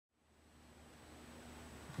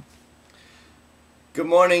Good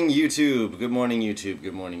morning, YouTube. Good morning, YouTube.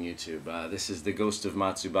 Good morning, YouTube. This is the Ghost of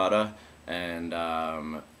Matsubara, and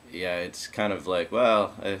yeah, it's kind of like,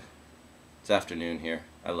 well, it's afternoon here.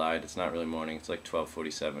 I lied. It's not really morning. It's like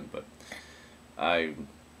 12:47, but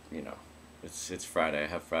you know, it's Friday. I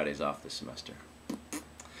have Fridays off this semester.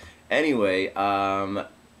 Anyway, I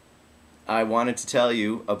wanted to tell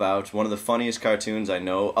you about one of the funniest cartoons I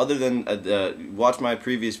know, other than watch my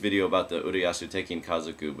previous video about the Urayasu Tekin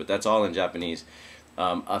Kazoku, but that's all in Japanese.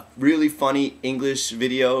 A really funny English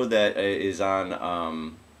video that is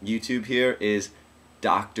on YouTube here is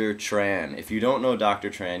Dr. Tran. If you don't know Dr.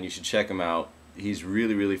 Tran, you should check him out. He's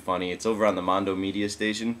really, really funny. It's over on the Mondo Media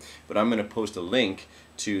station, but I'm going to post a link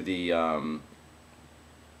to the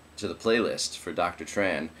playlist for Dr.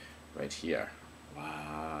 Tran right here.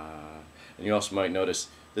 Wow. And you also might notice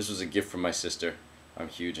this was a gift from my sister. I'm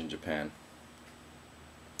huge in Japan.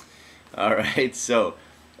 Alright, so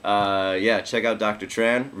yeah, check out Dr.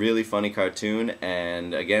 Tran. Really funny cartoon.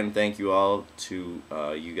 And again, thank you all to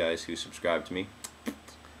you guys who subscribe to me.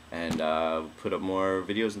 And put up more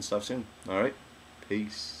videos and stuff soon. Alright,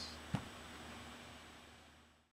 peace.